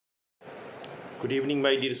Good evening,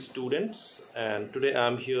 my dear students, and today I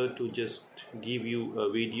am here to just give you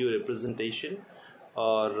a video representation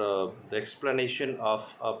or the explanation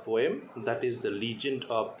of a poem that is The Legend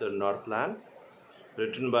of the Northland,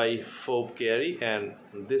 written by Phoebe Carey, and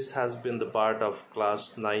this has been the part of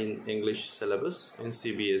class 9 English syllabus in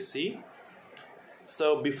CBSE.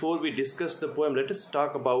 So before we discuss the poem, let us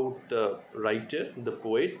talk about the writer, the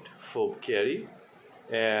poet Phoebe Carey.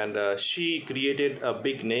 And she created a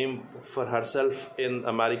big name for herself in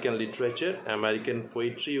American literature, American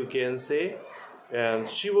poetry, you can say. And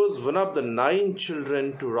she was one of the 9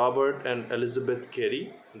 children to Robert and Elizabeth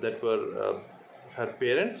Carey that were her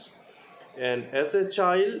parents. And as a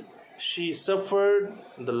child, she suffered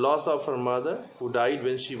the loss of her mother, who died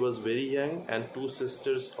when she was very young, and 2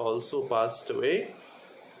 sisters also passed away.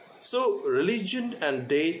 So, religion and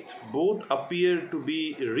death both appear to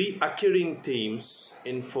be recurring themes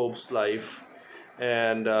in Phoebe's life.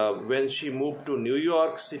 And when she moved to New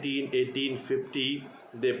York City in 1850,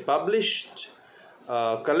 they published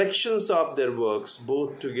collections of their works,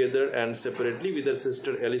 both together and separately, with her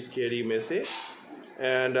sister Alice Carey, may say.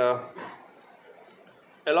 And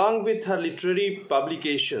along with her literary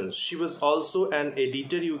publications, she was also an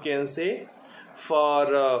editor, you can say,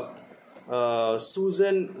 for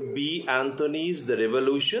Susan B. Anthony's The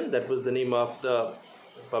Revolution. That was the name of the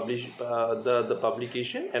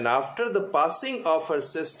publication. And after the passing of her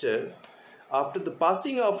sister,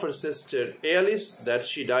 Alice, that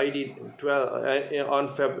she died on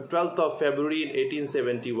 12th of February in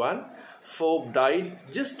 1871, Phoebe died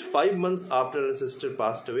just 5 months after her sister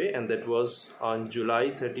passed away, and that was on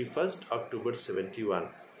July 31st, October 71.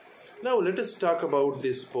 Now let us talk about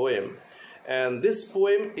this poem. And this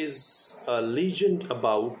poem is a legend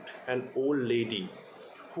about an old lady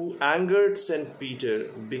who angered St. Peter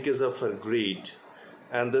because of her greed.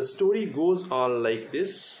 And the story goes on like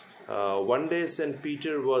this. One day St.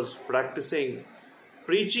 Peter was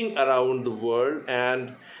preaching around the world,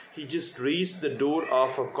 and he just reached the door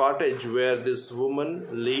of a cottage where this woman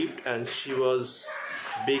lived, and she was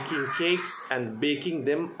baking cakes and baking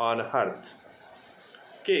them on a hearth.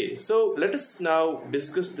 Okay, so let us now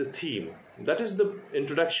discuss the theme. That is the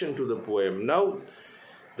introduction to the poem. Now,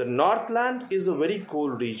 the Northland is a very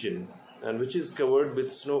cold region, and which is covered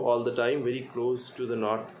with snow all the time, very close to the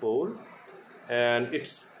North Pole. And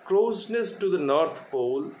its closeness to the North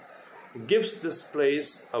Pole gives this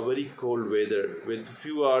place a very cold weather with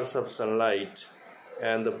few hours of sunlight.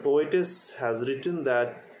 And the poetess has written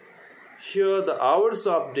that here the hours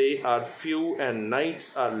of day are few and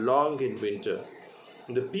nights are long in winter.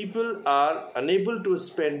 The people are unable to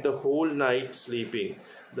spend the whole night sleeping.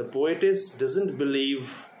 The poetess doesn't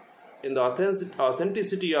believe in the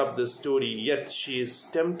authenticity of the story, yet she is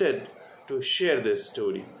tempted to share this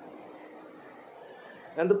story.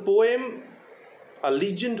 And the poem, A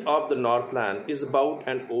Legend of the Northland, is about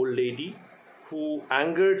an old lady who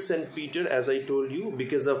angered St. Peter, as I told you,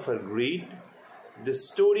 because of her greed. This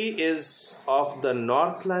story is of the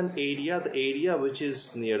Northland area, the area which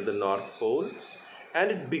is near the North Pole. And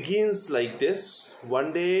it begins like this.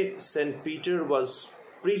 One day, St. Peter was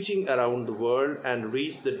preaching around the world and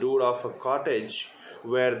reached the door of a cottage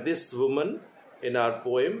where this woman in our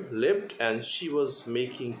poem lived, and she was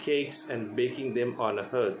making cakes and baking them on a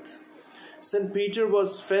hearth. St. Peter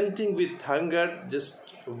was fainting with hunger,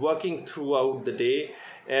 just working throughout the day,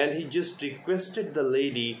 and he just requested the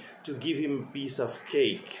lady to give him a piece of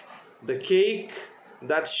cake. The cake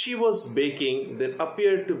that she was baking then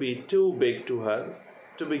appeared to be too big to her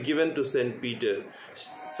to be given to St. Peter.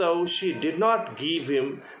 So she did not give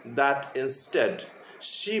him that. Instead,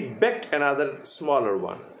 she baked another smaller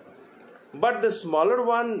one. But the smaller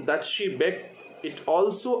one that she baked, it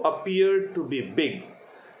also appeared to be big.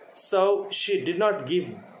 So she did not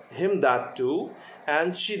give him that too.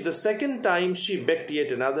 And the second time she baked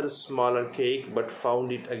yet another smaller cake, but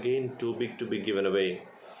found it again too big to be given away.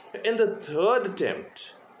 In the third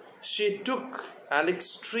attempt, she took an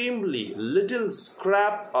extremely little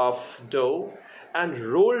scrap of dough and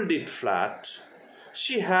rolled it flat.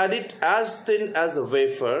 She had it as thin as a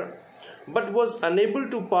wafer, but was unable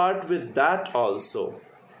to part with that also.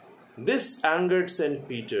 This angered St.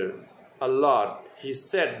 Peter a lot. He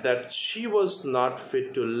said that she was not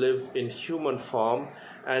fit to live in human form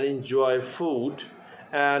and enjoy food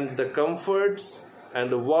and the comforts and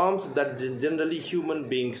the warmth that generally human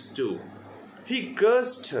beings do. He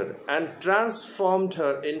cursed her and transformed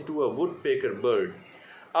her into a woodpecker bird.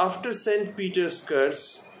 After St. Peter's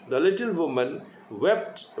curse, the little woman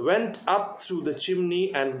went up through the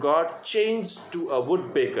chimney and got changed to a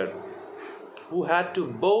woodpecker, who had to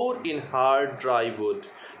bore in hard dry wood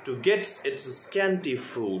to get its scanty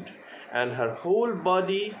food. and her whole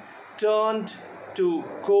body turned to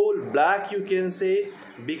coal black, you can say,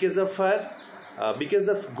 because of her. Because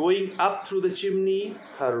of going up through the chimney,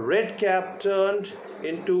 her red cap turned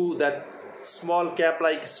into that small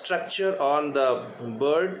cap-like structure on the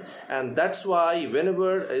bird, and that's why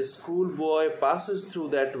whenever a schoolboy passes through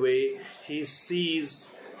that way, he sees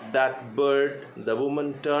that bird, the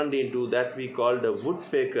woman turned into that we called a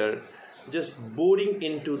woodpecker, just boring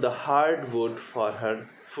into the hardwood for her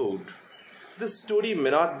food. This story may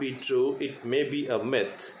not be true, it may be a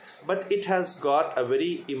myth, but it has got a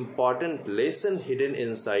very important lesson hidden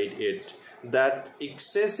inside it, that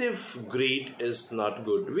excessive greed is not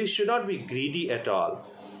good. We should not be greedy at all.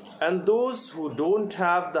 And those who don't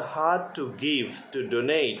have the heart to give, to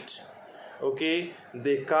donate, okay,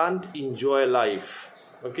 they can't enjoy life.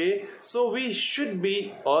 Okay, so we should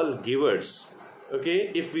be all givers.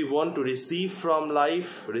 Okay, if we want to receive from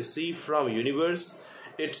life, receive from universe,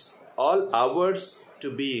 it's all ours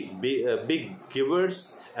to be big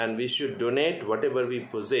givers, and we should donate whatever we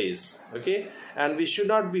possess. Okay, and we should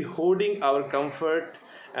not be hoarding our comfort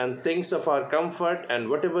and things of our comfort and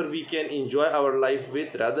whatever we can enjoy our life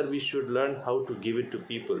with. Rather, we should learn how to give it to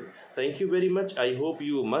people. Thank you very much. I hope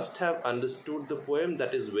you must have understood the poem.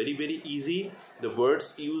 That is very, very easy. The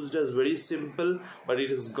words used is very simple, but it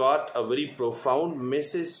has got a very profound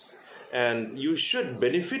message, and you should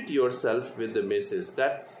benefit yourself with the message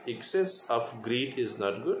that excess of greed is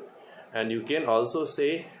not good. And you can also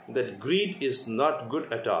say that greed is not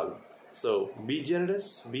good at all. So be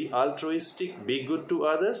generous, be altruistic, be good to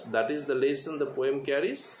others. That is the lesson the poem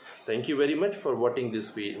carries. Thank you very much for watching this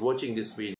video.